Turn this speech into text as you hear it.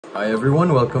Hi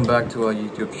everyone, welcome back to our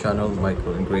YouTube channel.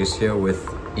 Michael and Grace here with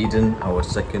Eden, our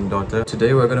second daughter.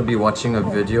 Today we're going to be watching a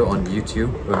video on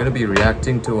YouTube. We're going to be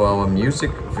reacting to our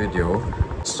music video,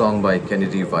 song by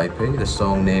Kennedy Vaiphei. The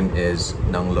song name is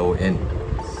Nang Lo In.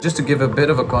 Just to give a bit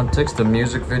of a context, the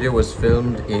music video was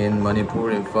filmed in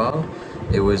Manipur, Imphal.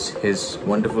 It was his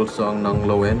wonderful song Nang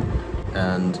Lo In,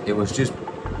 and it was just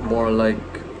more like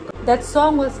that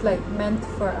song was like meant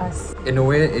for us. In a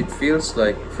way, it feels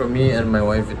like, for me and my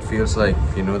wife, it feels like,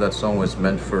 you know, that song was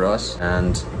meant for us.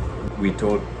 And we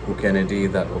told Kennedy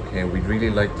that, okay, we'd really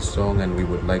like the song and we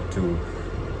would like to,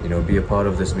 you know, be a part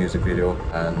of this music video.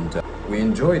 And we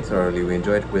enjoyed thoroughly. We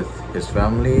enjoyed with his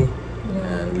family.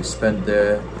 Yeah. And we spent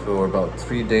there for about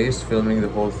 3 days filming the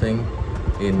whole thing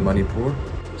in Manipur.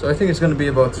 So I think it's going to be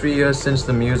about 3 years since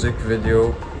the music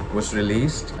video was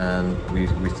released, and we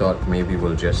thought maybe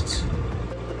we'll just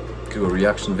do a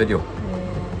reaction video.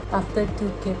 Yeah, after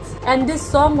 2 kids. And this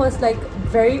song was like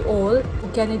very old.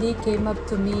 Kennedy came up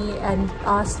to me and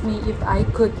asked me if I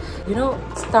could, you know,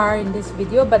 star in this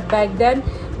video. But back then,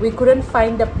 we couldn't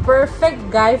find the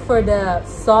perfect guy for the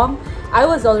song. I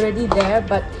was already there,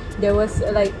 but there was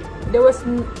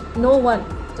no one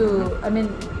to,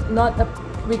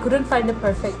 we couldn't find the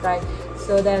perfect guy.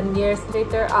 So then years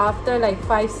later, after like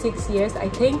 5-6 years, I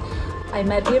think, I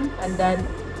met him, and then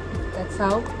that's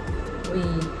how we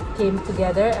came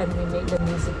together and we made the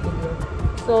music video.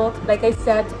 So like I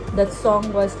said, that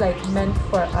song was like meant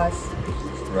for us.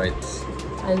 Right.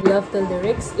 I love the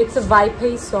lyrics. It's a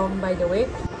Vaiphei song, by the way.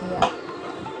 Yeah.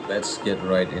 Let's get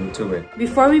right into it.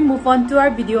 Before we move on to our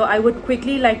video, I would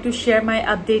quickly like to share my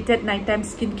updated nighttime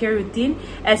skincare routine.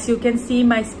 As you can see,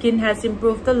 my skin has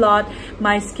improved a lot.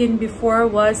 My skin before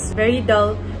was very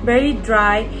dull, very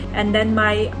dry, and then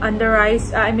my under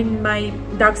eyes, my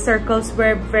dark circles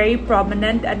were very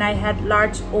prominent, and I had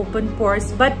large open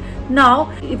pores. But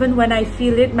now, even when I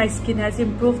feel it, my skin has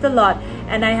improved a lot,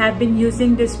 and I have been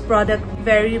using this product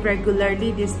very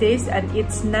regularly these days, and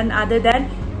it's none other than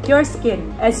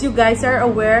Cureskin. As you guys are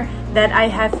aware that I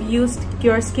have used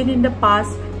Cureskin in the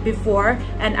past before,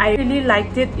 and I really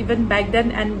liked it even back then,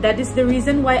 and that is the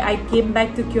reason why I came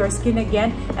back to Cureskin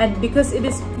again, and because it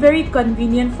is very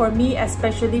convenient for me,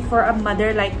 especially for a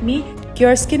mother like me.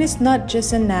 Cureskin is not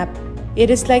just an app, it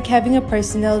is like having a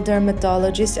personal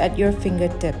dermatologist at your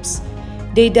fingertips.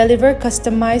 They deliver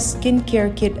customized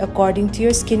skincare kit according to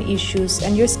your skin issues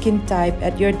and your skin type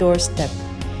at your doorstep.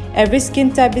 Every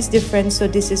skin type is different, so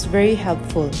this is very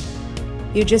helpful.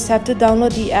 You just have to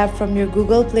download the app from your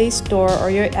Google Play Store or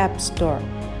your App Store.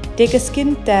 Take a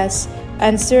skin test,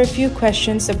 answer a few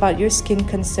questions about your skin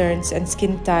concerns and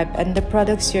skin type and the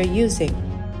products you're using.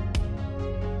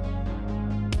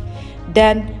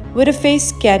 Then, with a face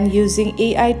scan using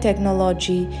AI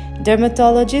technology,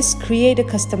 dermatologists create a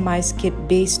customized kit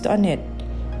based on it.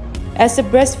 As a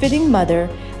breastfeeding mother,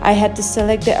 I had to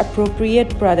select the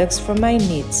appropriate products for my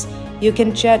needs. You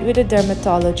can chat with a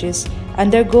dermatologist,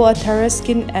 undergo a thorough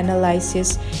skin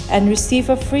analysis, and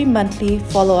receive a free monthly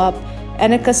follow-up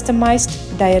and a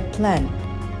customized diet plan.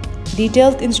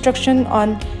 Detailed instruction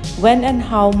on when and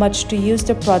how much to use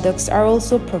the products are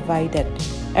also provided.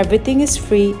 Everything is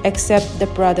free except the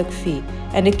product fee,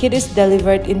 and the kit is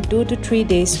delivered in 2 to 3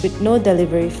 days with no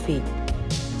delivery fee.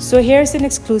 So here's an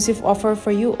exclusive offer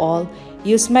for you all.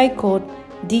 Use my code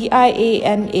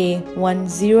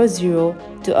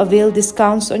DIANA100 to avail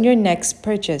discounts on your next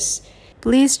purchase.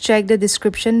 Please check the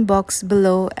description box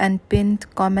below and pinned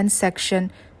comment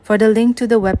section for the link to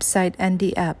the website and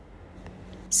the app.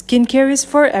 Skincare is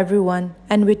for everyone,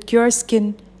 and with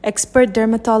Cureskin, expert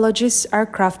dermatologists are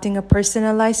crafting a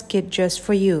personalized kit just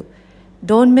for you.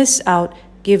 Don't miss out.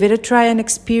 Give it a try and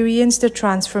experience the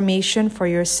transformation for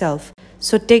yourself.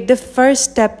 So take the first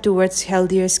step towards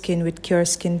healthier skin with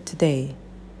Cureskin today.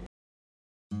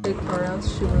 Or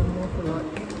else she will move a lot.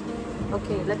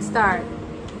 Okay, let's start.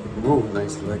 Oh,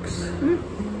 nice legs.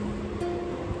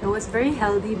 It was very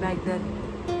healthy back then.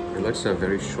 Your legs are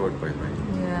very short, by the way.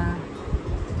 Yeah.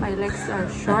 My legs are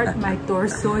short, my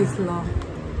torso is long.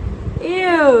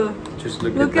 Ew! Just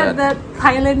look at that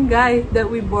Thailand guy that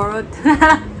we borrowed.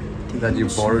 That you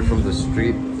borrowed from the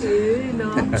street. You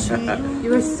know.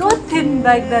 You were so thin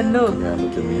back then, look. Yeah,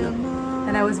 look at me now.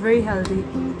 And I was very healthy.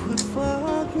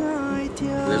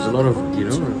 There's a lot of, you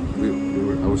know,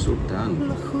 I was so tan.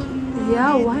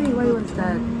 Yeah, why was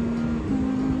that?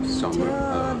 Summer,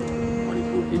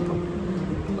 Manipur people.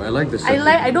 I like this.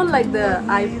 I don't like the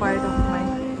eye part of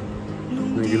mine.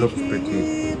 No, you look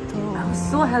pretty. I was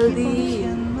so healthy.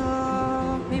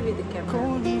 Maybe the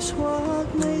camera.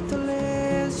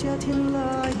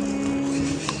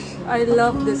 I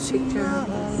love this picture.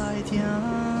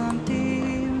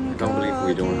 can't believe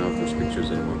we don't have those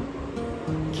pictures anymore.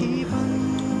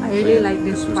 I really like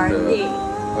this part.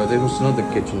 Oh, there was not the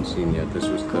kitchen scene yet. This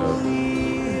was the...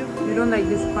 You don't like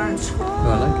this part? No,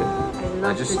 I like it.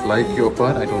 I just like your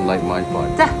part. I don't like my part.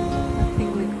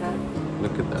 Nothing like that.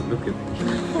 Look at that. Look at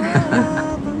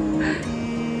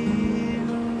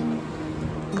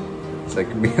It's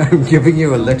like me. I'm giving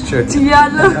you a lecture. Yeah,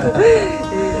 look.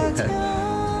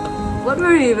 What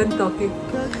were we even talking?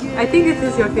 I think this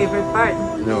is your favorite part.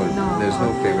 No, there's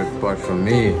no favorite part from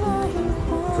me.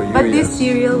 For you, but this yes.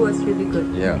 cereal was really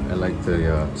good. Yeah, I like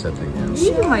the setting. Yes.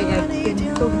 You my acting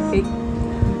so fake.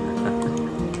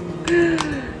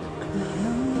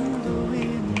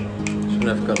 Shouldn't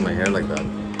have cut my hair like that.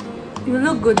 You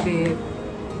look good, babe.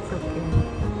 It's okay.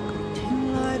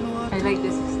 I like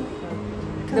this.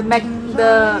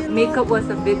 The makeup was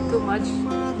a bit too much.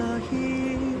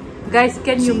 Guys,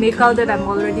 can you make out that I'm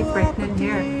already pregnant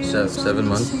here? 7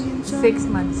 months? 6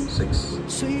 months.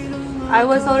 6. I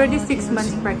was already 6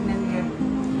 months pregnant here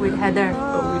with Heather.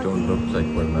 But we don't look like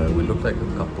one. We look like a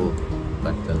couple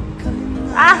back then.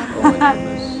 Ah! Oh my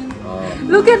goodness.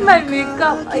 Look at my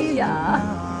makeup. Yeah.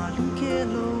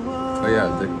 Oh yeah,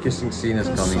 the kissing scene is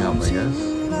coming up, I guess.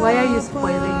 Why are you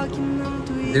spoiling?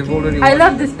 They've already... I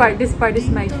love this part. This part is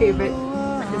my favorite.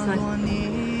 This one.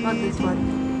 Not this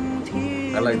one.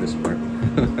 I like this part.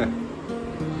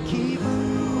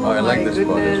 Oh, I like this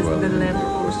part as well. The left.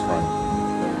 It was fun.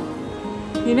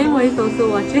 You know what is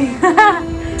also watching?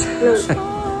 Look,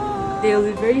 they'll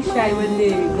be very shy when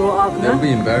they grow up. They'll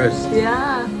be embarrassed.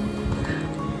 Yeah.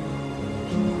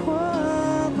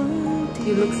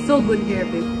 You look so good here,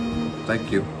 babe.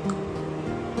 Thank you.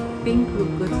 Pink look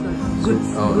good. Good.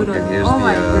 Oh, Good okay, on. here's Oh the,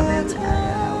 my goodness.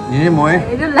 Yeah, Moy.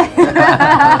 I didn't like.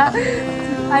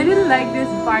 I didn't like this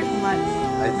part much.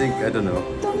 I don't know.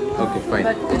 Okay, fine.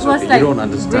 But It's it was okay. like You don't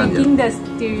understand breaking yet.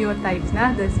 the stereotypes,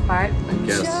 nah? This part. I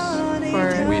guess For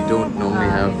we don't normally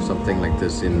have something like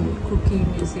this in cooking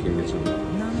music. cooking music.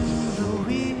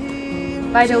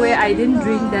 By the way, I didn't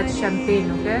drink that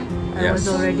champagne, okay? I Yes. was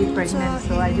already pregnant,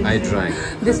 so I didn't I drink. drank.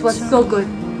 This was so good.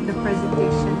 The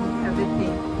presentation,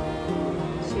 everything.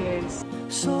 Cheers.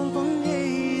 So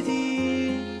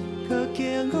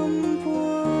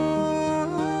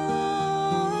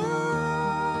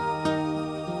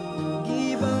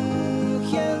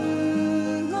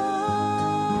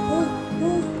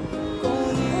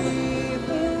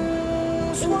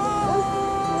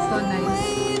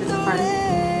nice. This part.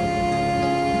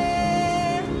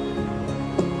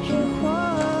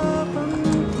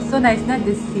 So nice, not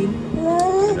this scene.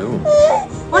 I know.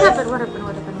 What happened? What happened?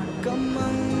 What happened? What happened?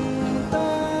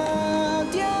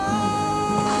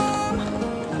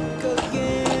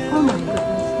 Oh my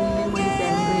goodness, Nemo is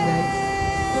angry,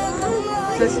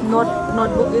 guys. This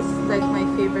Notebook is like my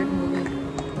favorite movie.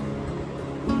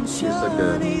 It's like a,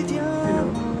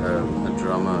 a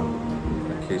drama,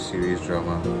 a K-series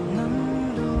drama.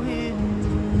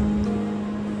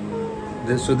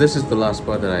 So this is the last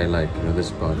part that I like,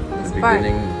 this part. This the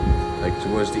beginning, like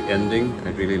towards the ending,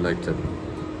 I really liked it.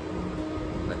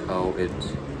 Like how it...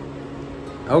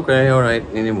 Okay, alright,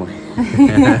 anymore.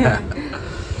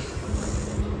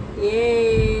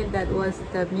 Yay, that was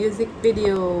the music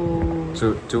video.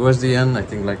 So towards the end, I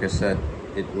think, like I said,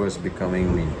 it was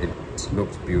becoming, it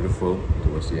looked beautiful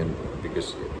towards the end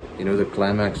because, the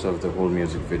climax of the whole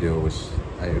music video was,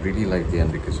 I really liked the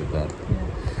end because of that. Yeah.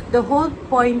 The whole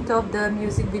point of the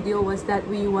music video was that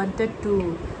we wanted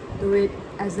to do it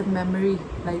as a memory,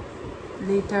 like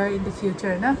later in the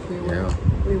future, nah?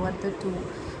 We wanted to,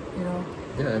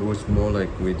 Yeah, it was more like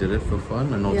we did it for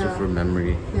fun and also for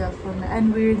memory. Yeah,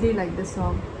 and we really like the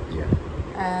song. Yeah.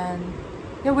 And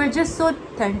yeah, we're just so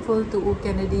thankful to U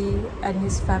Kennedy and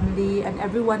his family and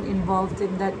everyone involved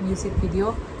in that music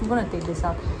video. I'm gonna take this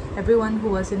out. Everyone who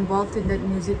was involved in that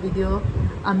music video.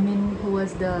 Amin, who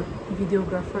was the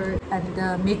videographer, and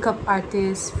the makeup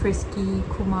artist, Frisky,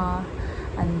 Kumar,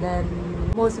 and then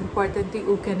most importantly,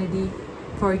 U Kennedy,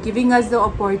 for giving us the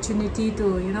opportunity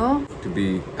to, To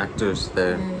be actors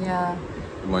there. Yeah.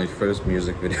 My first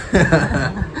music video.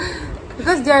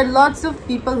 Because there are lots of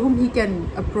people whom he can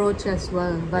approach as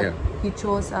well, but Yeah. he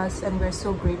chose us and we're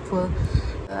so grateful.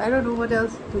 I don't know what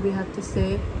else do we have to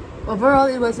say. Overall,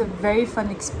 it was a very fun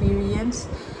experience.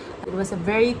 It was a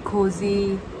very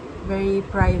cozy, very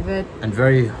private. And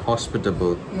very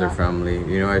hospitable, their Yeah. family.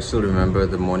 I still remember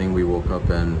the morning we woke up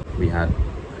and we had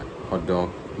hot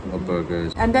dog or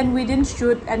burgers. And then we didn't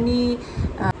shoot any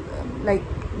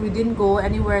we didn't go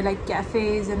anywhere like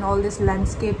cafes and all this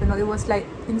landscape and all. It was like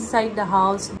inside the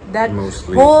house. That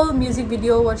Mostly. whole music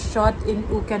video was shot in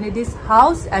Kennedy's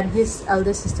house and his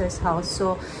elder sister's house,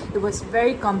 so it was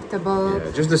very comfortable.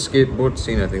 Yeah, just the skateboard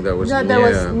scene, I think that was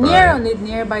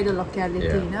nearby the locality.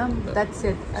 Yeah, you know, that's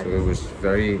it. So it was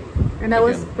very. And I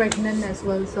was pregnant as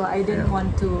well, so I didn't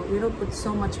want to, you know, put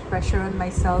so much pressure on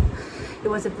myself. It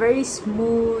was a very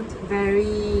smooth,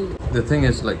 very... The thing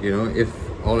is, like, you know, if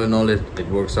all in all it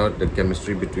works out, the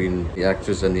chemistry between the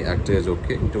actress and the actor is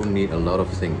okay. You don't need a lot of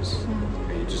things.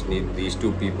 You just need these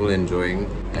two people enjoying.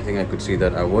 I think I could see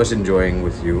that I was enjoying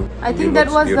with you. I think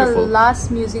that was the last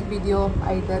music video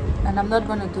I did, and I'm not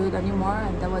gonna do it anymore,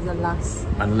 and that was the last.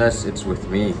 Unless it's with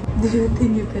me. Do you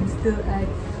think you can still act?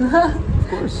 Of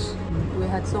course. We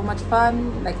had so much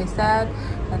fun, like I said,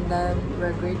 and then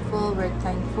we're grateful, we're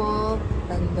thankful,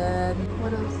 and then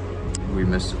what else? We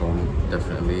miss home,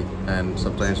 definitely, and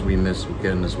sometimes we miss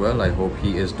Uken as well. I hope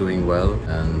he is doing well,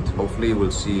 and hopefully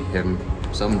we'll see him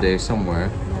someday somewhere.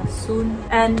 Yeah, soon.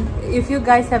 And if you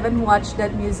guys haven't watched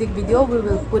that music video, we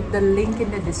will put the link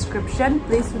in the description.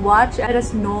 Please watch. Let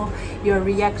us know your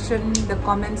reaction, the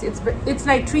comments. It's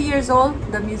like 3 years old,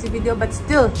 the music video, but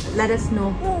still let us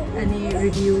know any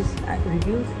reviews.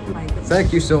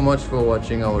 Thank you so much for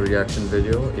watching our reaction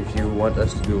video. If you want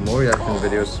us to do more reaction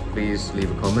videos, please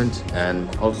leave a comment. And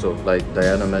also, like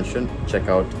Diana mentioned, check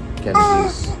out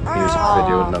Kennedy's music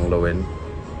video Nang Loin.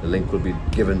 The link will be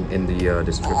given in the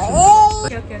description.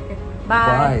 Okay.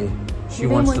 Bye. She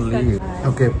wants to leave. Bye.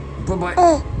 Okay,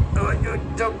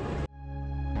 bye-bye.